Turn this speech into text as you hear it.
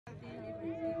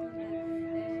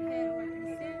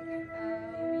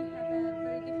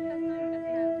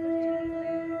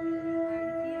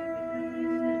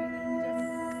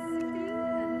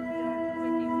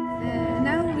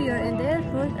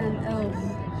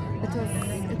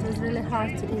it was really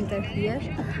hard to enter here,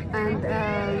 and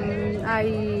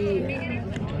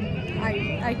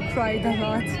I cried a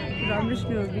lot,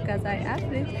 because I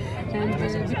afraid, and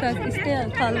because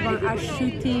still Taliban are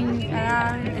shooting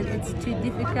around and it's too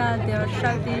difficult. They are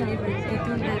shouting if they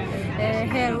don't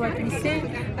hear what we say.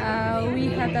 We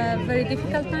had a very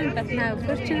difficult time, but now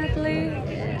fortunately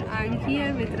I'm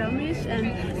here with Ramesh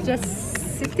and just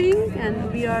sitting,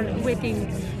 and we are waiting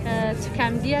to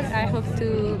come here. I hope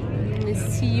to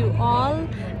see you all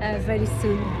very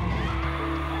soon.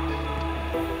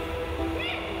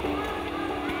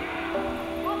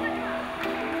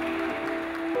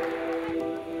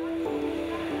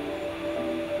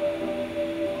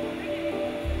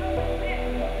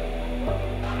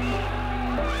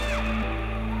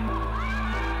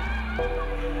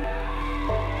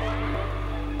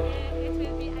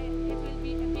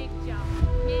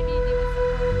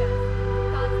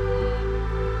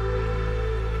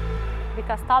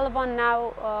 Because Taliban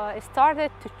now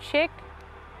started to check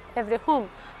every home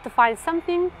to find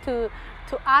something to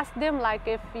ask them, like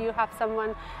if you have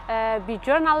someone be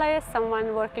journalist,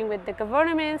 someone working with the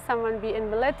government, someone be in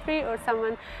military, or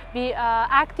someone be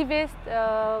activist,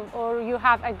 or you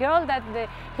have a girl that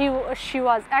she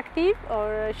was active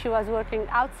or she was working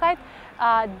outside.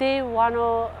 They want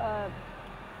to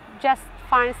just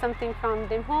find something from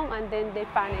them home, and then they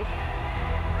panic.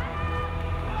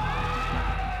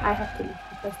 I have to leave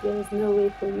because there is no way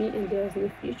for me, and there is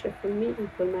no future for me and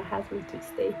for my husband to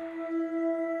stay.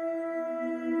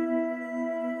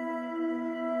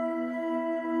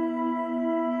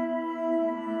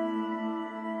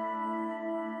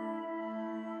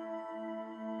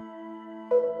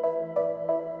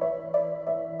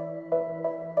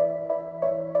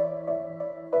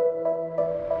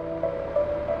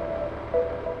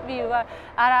 We were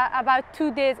about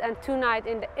 2 days and 2 nights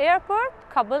in the airport,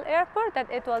 Kabul airport, that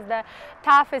it was the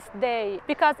toughest day,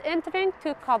 because entering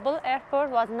to Kabul airport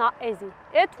was not easy.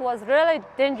 It was really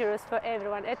dangerous for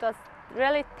everyone. It was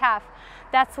really tough.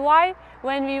 That's why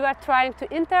when we were trying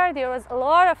to enter, there was a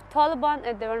lot of Taliban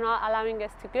and they were not allowing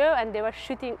us to go, and they were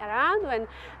shooting around when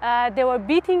they were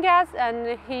beating us, and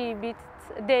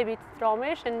they beat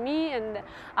Ramesh and me, and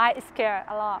I scared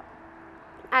a lot.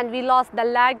 And we lost the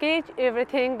luggage,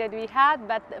 everything that we had,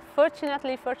 but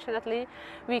fortunately,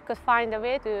 we could find a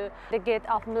way to the gate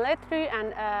of military,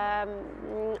 and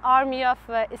army of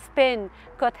Spain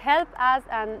could help us,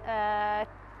 and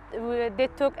they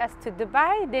took us to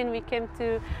Dubai. Then we came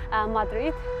to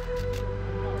Madrid.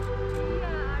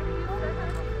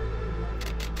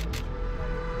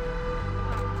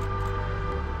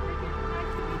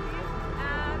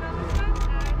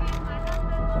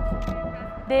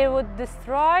 They would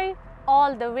destroy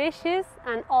all the wishes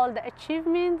and all the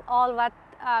achievements, all what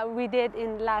we did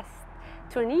in the last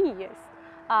 20 years.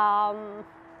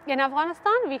 In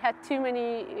Afghanistan, we had too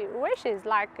many wishes.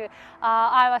 Like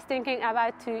I was thinking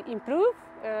about to improve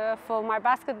for my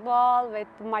basketball, with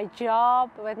my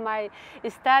job, with my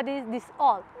studies, this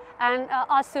all. And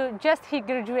also, just he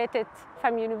graduated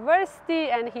from university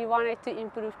and he wanted to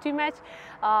improve too much.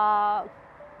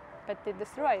 But they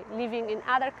destroy. Living in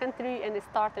other country and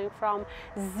starting from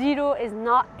zero is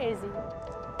not easy.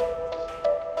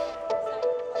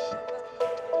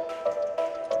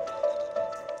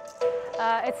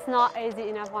 It's not easy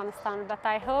in Afghanistan, but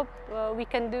I hope we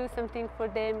can do something for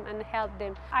them and help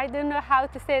them. I don't know how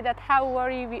to say that, how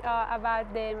worried we are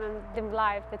about them and their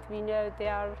life, that we know they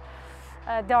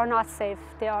are not safe,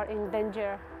 they are in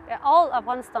danger. All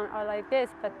Afghanistan are like this,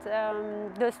 but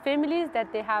those families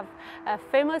that they have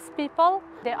famous people,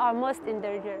 they are most in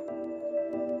danger.